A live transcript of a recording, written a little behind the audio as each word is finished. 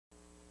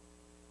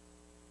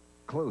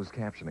Closed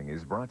captioning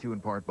is brought to you in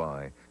part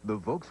by the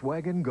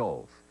Volkswagen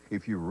Golf.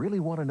 If you really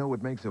want to know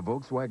what makes a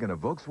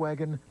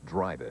Volkswagen,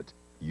 drive it.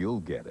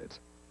 You'll get it.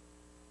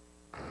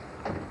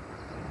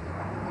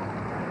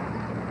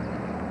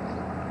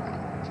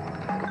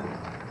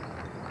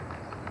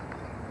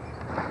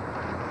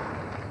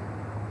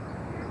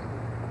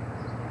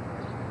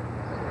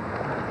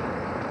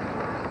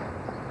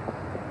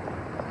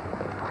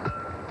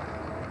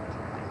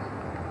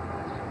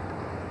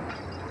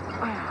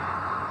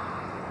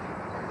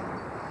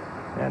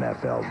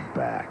 NFL's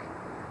back.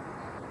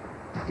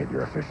 Get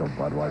your official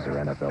Budweiser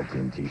NFL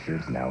team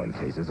T-shirts now in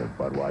cases of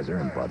Budweiser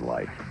and Bud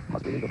Light.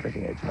 Must be legal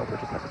drinking age. No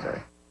purchase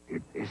necessary.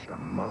 It is the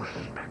most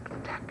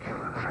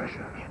spectacular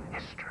treasure in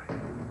history.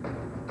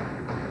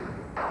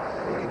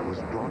 It was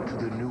brought to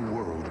the New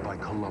World by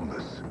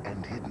Columbus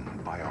and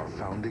hidden by our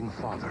founding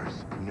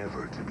fathers,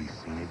 never to be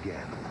seen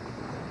again.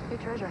 You're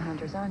treasure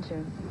hunters, aren't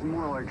you?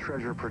 More like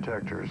treasure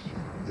protectors.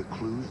 The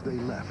clues they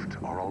left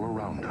are all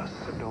around us.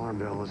 The dollar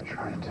bill is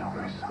trying to tell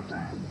me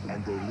something.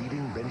 And they're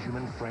leading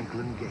Benjamin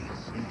Franklin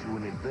Gates into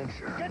an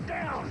adventure. Get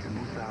down!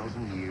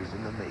 2,000 years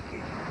in the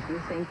making. You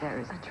think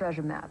there's a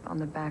treasure map on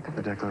the back of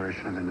The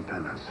Declaration of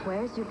Independence.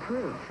 Where's your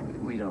proof?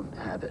 We don't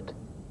have it.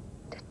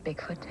 Did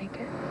Bigfoot take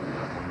it?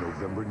 On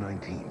November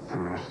 19th.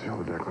 I'm gonna steal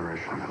the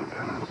Declaration of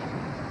Independence.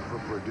 For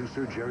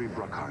producer Jerry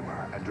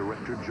Bruckheimer and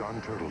director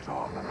John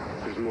Turteltaub.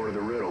 There's more to the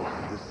riddle.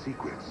 The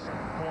secrets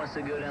Who wants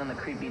to go down the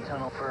creepy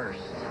tunnel first?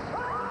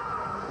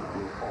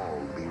 will all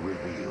be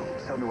revealed.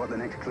 Tell me what the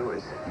next clue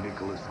is.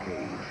 Nicolas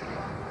Cage.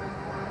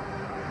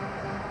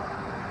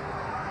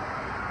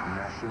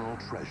 National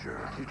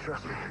Treasure. Do you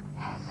trust me?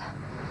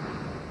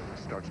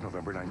 Starts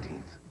November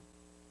 19th.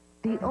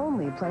 The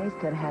only place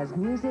that has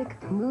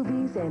music,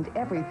 movies, and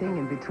everything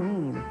in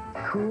between.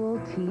 Cool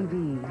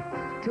TV.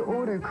 To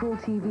order Cool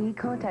TV,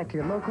 contact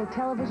your local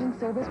television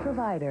service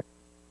provider.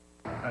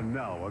 And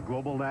now, a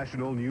global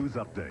national news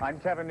update. I'm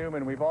Kevin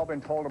Newman. We've all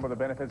been told about the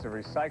benefits of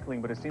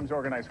recycling, but it seems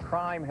organized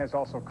crime has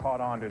also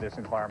caught on to this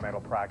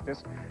environmental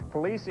practice.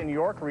 Police in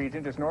York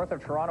region, just north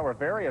of Toronto, are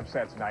very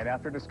upset tonight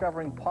after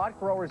discovering pot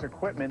growers'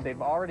 equipment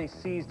they've already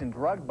seized in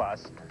drug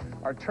busts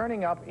are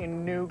turning up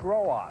in new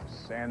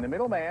grow-offs. And the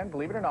middleman,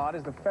 believe it or not,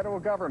 is the federal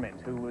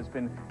government, who has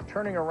been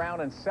turning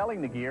around and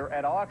selling the gear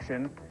at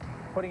auction,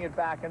 putting it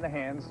back in the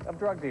hands of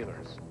drug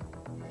dealers.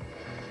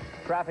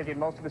 Traffic in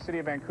most of the city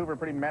of Vancouver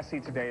pretty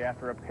messy today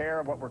after a pair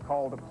of what were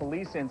called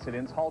police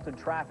incidents halted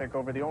traffic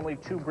over the only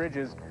two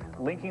bridges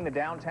linking the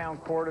downtown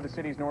core to the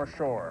city's North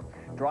Shore.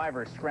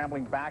 Drivers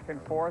scrambling back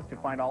and forth to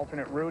find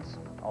alternate routes.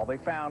 All they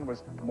found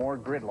was more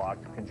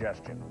gridlocked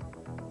congestion.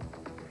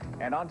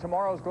 And on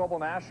tomorrow's Global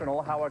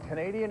National, how a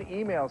Canadian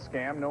email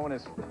scam known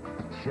as...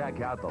 Check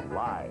out the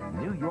live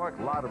New York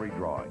lottery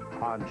drawing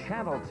on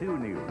Channel 2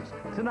 News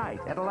tonight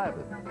at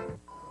 11.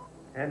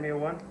 Hand me a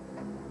 1,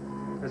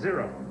 a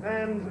 0,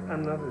 and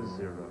another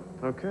 0.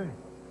 Okay,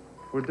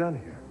 we're done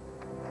here.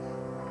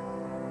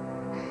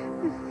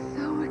 This is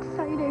so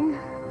exciting.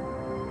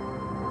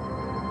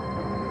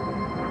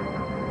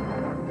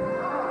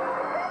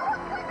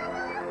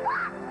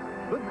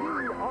 The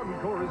new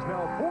Encore is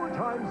now 4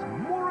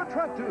 times more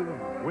attractive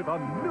with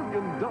 $1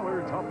 million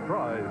top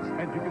prize.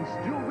 And you can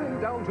still win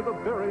down to the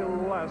very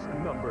last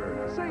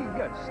number. Say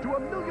yes to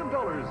 $1 million.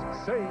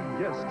 Say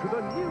yes to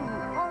the new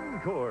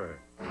Encore.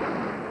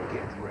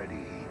 Get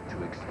ready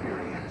to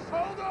experience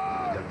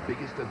the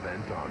biggest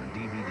event on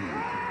DVD.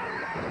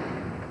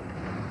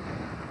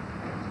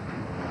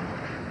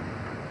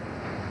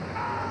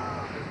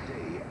 The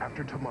day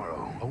after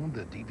tomorrow. Own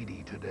the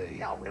DVD today.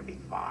 No, we'll be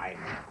fine.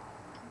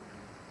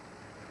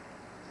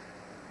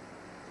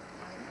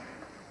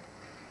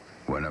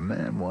 When a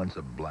man wants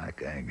a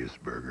black Angus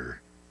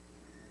burger,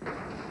 he'll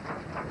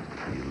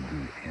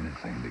do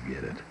anything to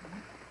get it.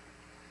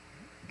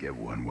 Get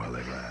one while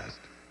they last.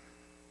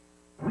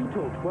 We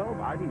told 12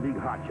 Ivy League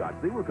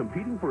hotshots they were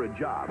competing for a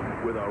job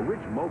with a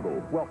rich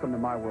mogul. Welcome to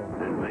my world.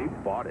 And they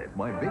bought it.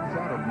 My Big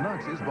Fat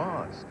Obnoxious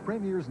Boss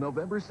premieres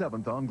November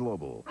 7th on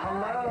Global.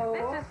 Hello.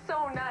 This is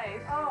so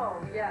nice.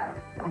 Oh, yes.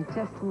 I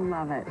just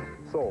love it.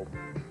 Sold.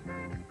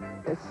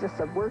 It's just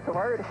a work of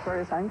art as far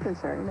as I'm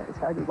concerned.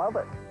 I love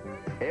it.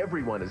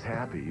 Everyone is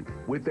happy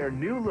with their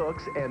new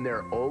looks and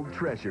their old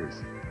treasures.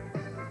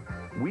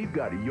 We've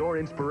got your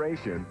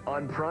inspiration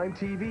on Prime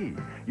TV,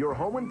 your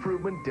home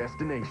improvement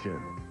destination.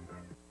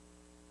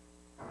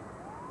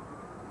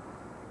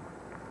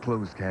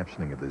 Closed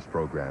captioning of this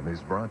program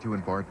is brought to you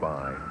in part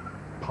by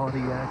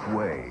Pontiac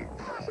Wave.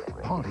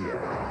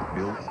 Pontiac,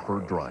 built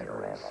for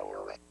drivers.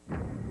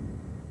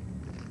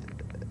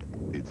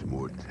 It's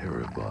more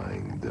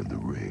terrifying than the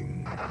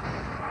ring.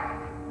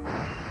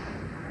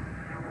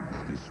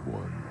 This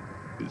one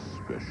is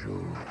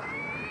special.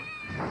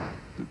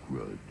 The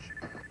Grudge.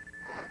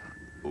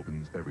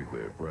 Opens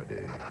everywhere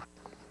Friday.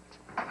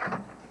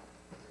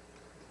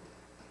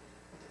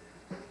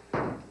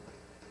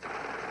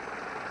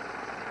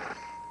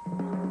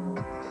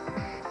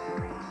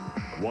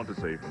 Want to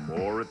save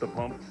more at the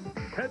pump?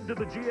 Head to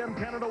the GM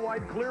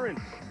Canada-wide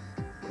clearance.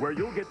 where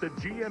you'll get the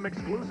GM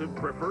exclusive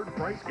preferred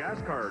price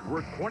gas card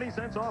worth 20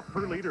 cents off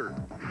per liter.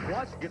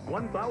 Plus, get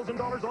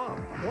 $1,000 off,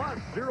 plus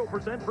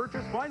 0%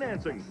 purchase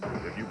financing.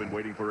 If you've been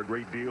waiting for a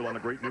great deal on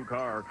a great new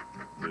car,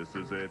 this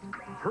is it.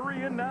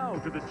 Hurry in now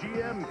to the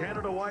GM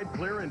Canada-wide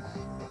clearance.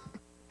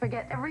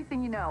 Forget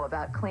everything you know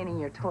about cleaning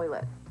your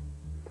toilet.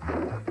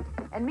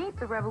 And meet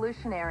the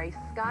revolutionary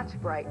Scotch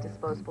Brite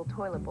Disposable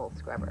Toilet Bowl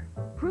Scrubber.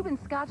 Proven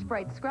Scotch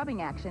Brite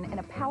scrubbing action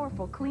and a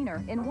powerful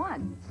cleaner in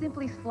one.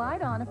 Simply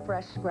slide on a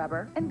fresh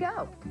scrubber and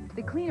go.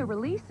 The cleaner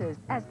releases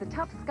as the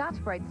tough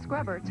Scotch Brite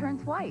scrubber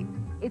turns white.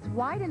 It's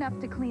wide enough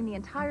to clean the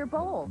entire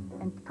bowl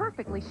and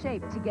perfectly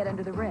shaped to get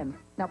under the rim.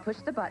 Now push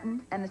the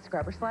button and the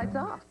scrubber slides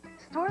off.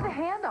 Store the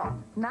handle,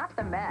 not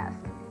the mess.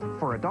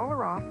 For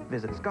 $1 off,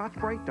 visit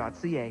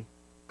scotchbrite.ca.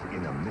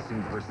 In a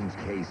missing persons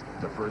case,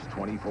 the first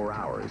 24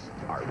 hours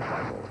are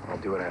vital. I'll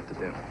do what I have to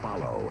do.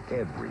 Follow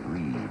every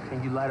lead.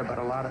 And you lied about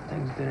a lot of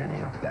things, didn't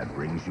you? That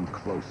brings you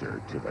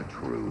closer to the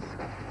truth.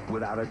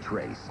 Without a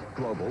trace,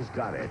 Global's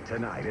got it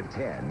tonight at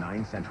 10,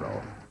 9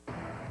 Central.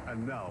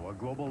 And now, a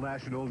global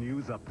national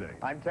news update.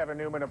 I'm Kevin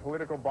Newman. A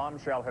political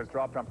bombshell has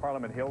dropped on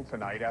Parliament Hill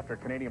tonight after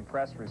Canadian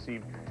press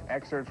received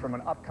excerpts from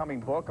an upcoming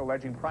book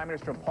alleging Prime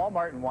Minister Paul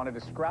Martin wanted to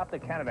scrap the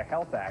Canada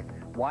Health Act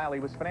while he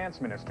was finance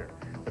minister.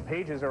 The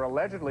pages are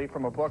allegedly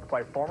from a book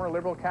by former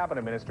Liberal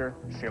cabinet minister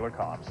Sheila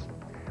Copps.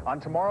 On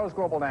tomorrow's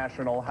Global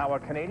National, how a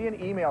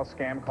Canadian email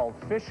scam called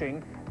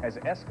phishing has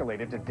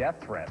escalated to death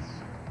threats.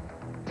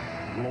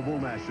 Global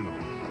National,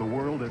 the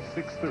world at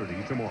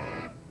 6:30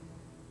 tomorrow.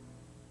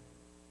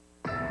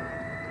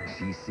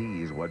 She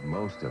sees what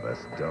most of us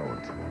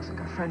don't. Looks like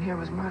our friend here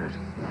was murdered.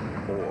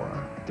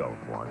 Or don't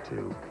want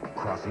to.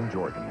 Crossing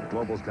Jordan.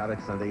 Global's got it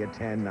Sunday at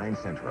 10, 9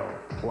 Central.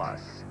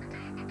 Plus,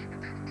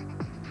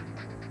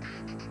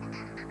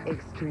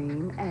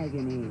 extreme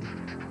agony,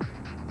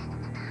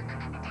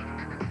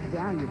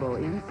 valuable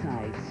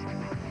insights,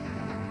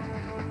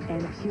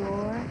 and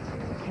pure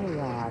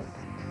chaos.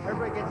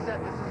 Everybody get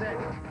set. This is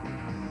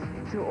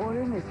it. To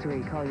order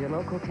mystery, call your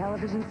local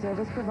television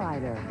service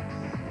provider.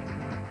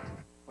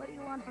 What do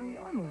you want from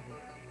your movie?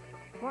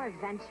 More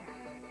adventure.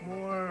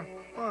 More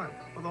fun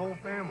for the whole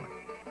family.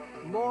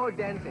 More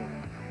dancing.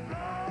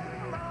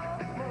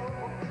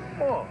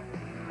 Oh,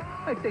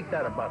 I think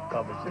that about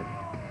covers it.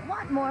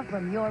 Want more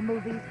from your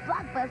movies?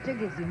 Blockbuster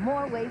gives you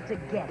more ways to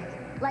get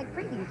it. Like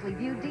previously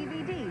viewed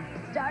DVDs,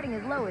 starting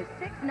as low as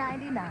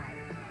 $6.99.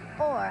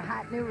 Or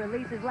hot new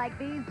releases like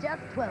these,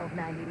 just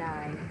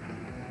 $12.99.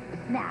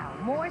 Now,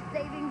 more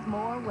savings,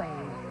 more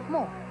ways.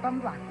 More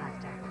from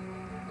Blockbuster.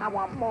 I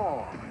want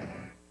more.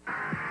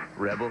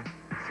 Rebel,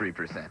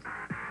 3%.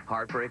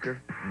 Heartbreaker,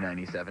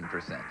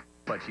 97%.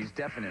 But she's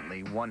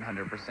definitely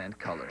 100%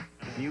 color.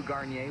 New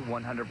Garnier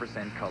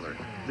 100% color.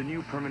 The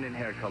new permanent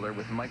hair color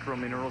with micro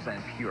minerals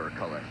and pure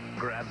color.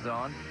 Grabs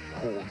on,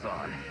 holds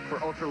on.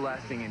 For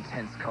ultra-lasting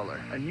intense color.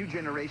 A new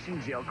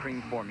generation gel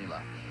cream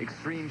formula.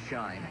 Extreme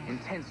shine,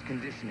 intense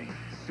conditioning,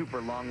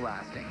 super long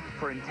lasting.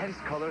 For intense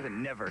color that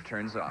never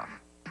turns off.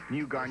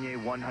 New Garnier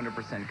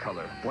 100%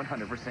 color.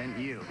 100%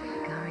 you.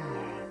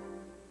 Garnier.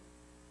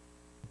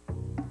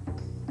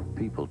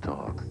 People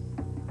talk.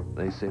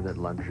 They say that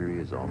luxury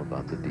is all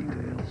about the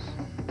details.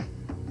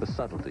 The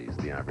subtleties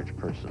the average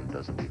person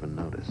doesn't even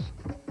notice.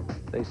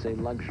 They say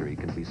luxury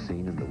can be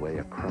seen in the way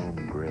a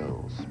chrome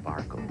grille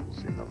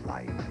sparkles in the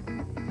light,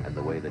 and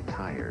the way the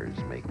tires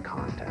make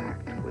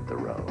contact with the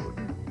road.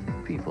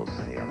 People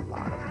say a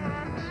lot of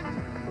things.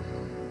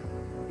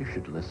 You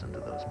should listen to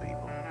those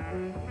people.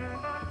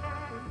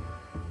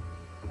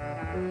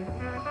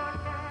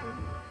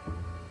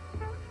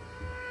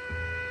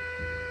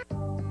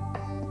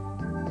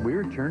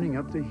 We're turning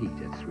up the heat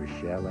at Swiss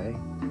Chalet,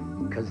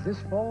 because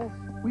this fall,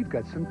 we've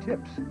got some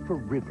tips for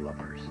rib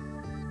lovers.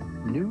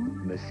 New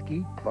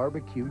mesquite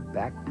barbecued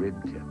back rib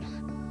tips.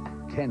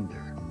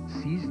 Tender,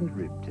 seasoned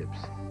rib tips,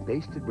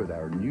 basted with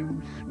our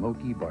new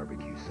smoky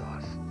barbecue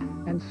sauce,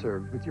 and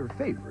served with your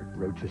favorite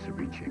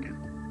rotisserie chicken.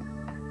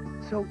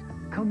 So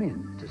come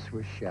in to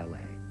Swiss Chalet,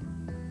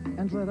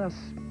 and let us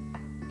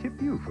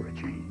tip you for a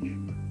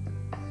change.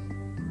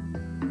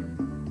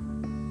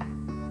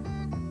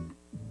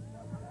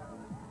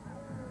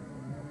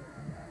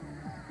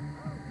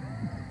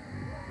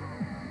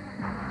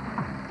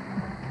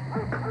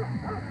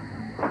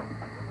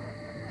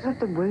 Is that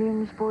the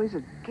Williams boys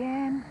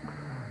again?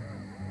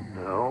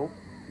 No.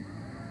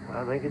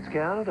 I think it's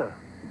Canada.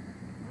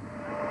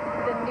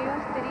 The new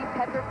Citi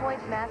Petro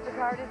Points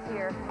Mastercard is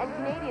here, and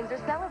Canadians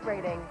are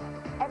celebrating.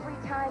 Every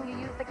time you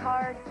use the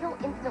card, you'll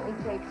instantly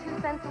save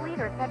 2 cents a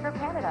liter at Petro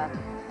Canada.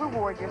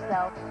 Reward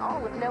yourself, all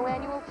with no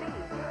annual fee.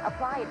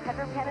 Apply at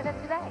Petro Canada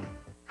today.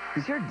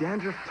 Is your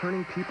dandruff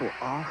turning people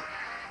off?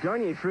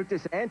 Garnier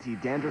Fructis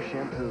Anti-Dandruff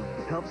Shampoo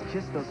helps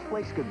kiss those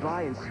flakes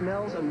goodbye and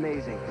smells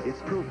amazing.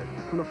 It's proven.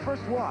 From the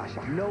first wash,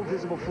 no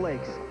visible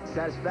flakes.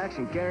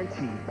 Satisfaction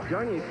guaranteed.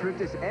 Garnier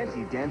Fructis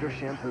Anti-Dandruff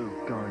Shampoo.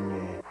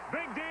 Garnier.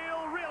 Big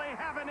deal really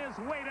having his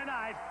way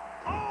tonight.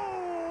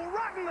 Oh,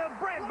 right in the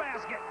bread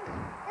basket.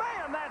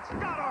 Man, that's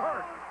gotta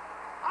hurt.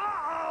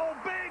 Uh-oh,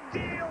 big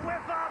deal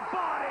with a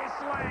body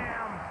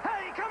slam.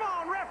 Hey, come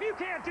on, ref, you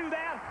can't do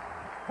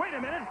Wait a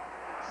minute.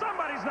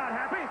 Somebody's not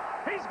happy.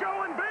 He's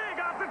going big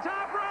off the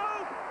top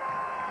rope.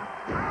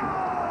 Oh!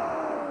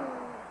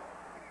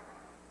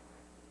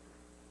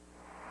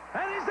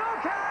 And he's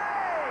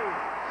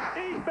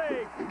okay. Eat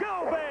big.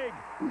 Go big.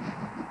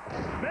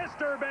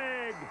 Mr.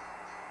 Big.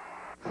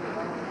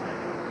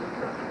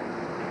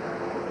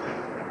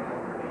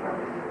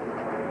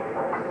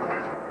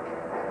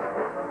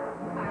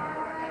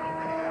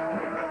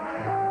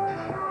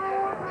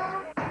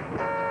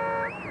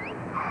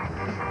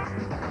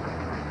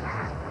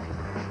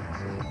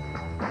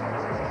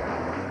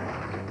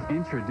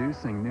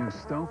 Introducing new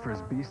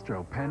Stouffer's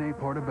Bistro Penne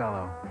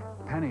Portobello.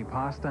 Penne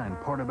pasta and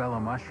portobello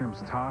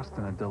mushrooms tossed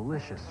in a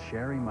delicious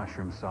sherry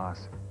mushroom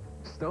sauce.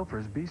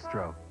 Stouffer's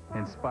Bistro.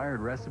 Inspired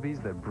recipes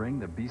that bring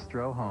the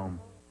bistro home.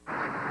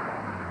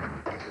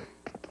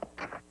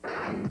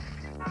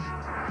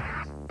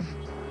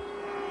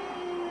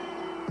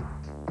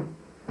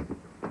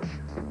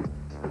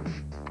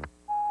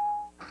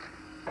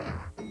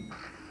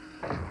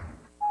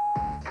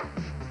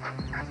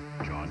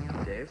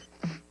 John. Dave?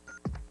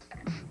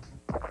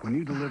 When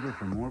you deliver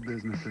for more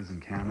businesses in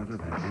Canada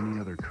than any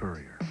other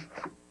courier,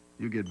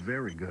 you get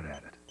very good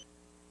at it.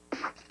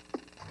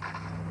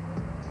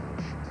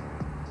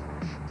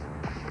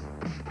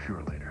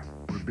 Purolator,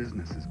 where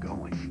business is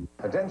going.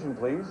 Attention,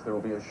 please. There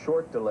will be a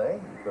short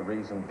delay. The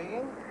reason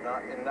being,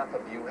 not enough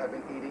of you have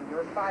been eating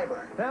your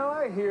fiber. Now,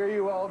 I hear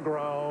you all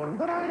groan,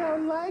 but I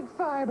don't like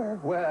fiber.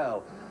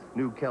 Well,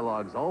 new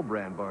Kellogg's All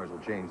Bran Bars will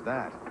change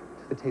that.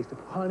 The taste of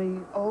honey,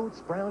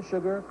 oats, brown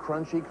sugar,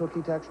 crunchy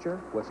cookie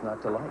texture. What's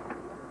not to like?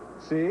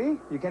 See?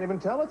 You can't even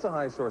tell it's a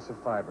high source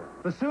of fiber.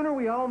 The sooner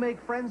we all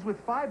make friends with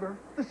fiber,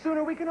 the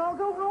sooner we can all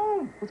go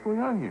home. What's going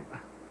on here?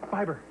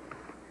 Fiber.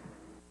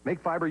 Make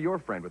fiber your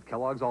friend with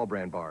Kellogg's All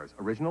Bran Bars,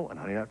 original and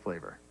honey nut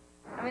flavor.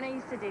 I mean, I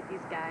used to date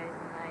these guys,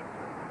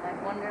 and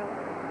I'd wonder,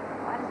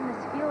 why doesn't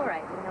this feel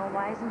right? You know,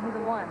 why isn't he the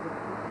one?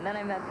 And then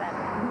I met Ben.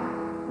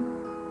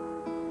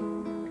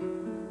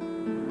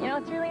 You know,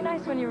 it's really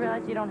nice when you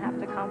realize you don't have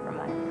to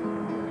compromise.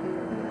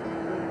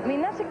 I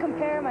mean, not to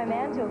compare my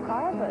man to a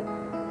car, but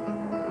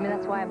I mean,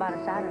 that's why I bought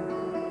a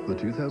Saturn. The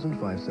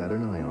 2005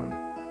 Saturn Ion.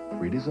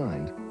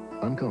 Redesigned,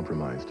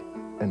 uncompromised,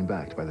 and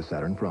backed by the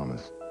Saturn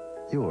Promise.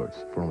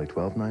 Yours for only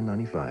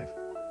 $12,995.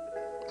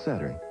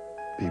 Saturn.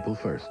 People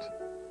first.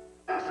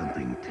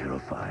 Something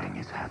terrifying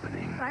is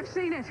happening. I've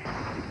seen it. It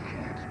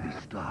can't be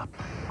stopped.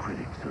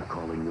 Critics are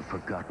calling The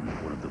Forgotten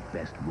one of the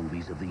best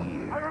movies of the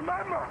year. I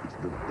remember! It's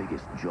the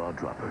biggest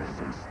jaw-dropper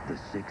since The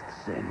Sixth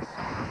Sense.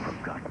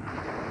 Forgotten.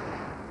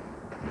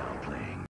 Now playing.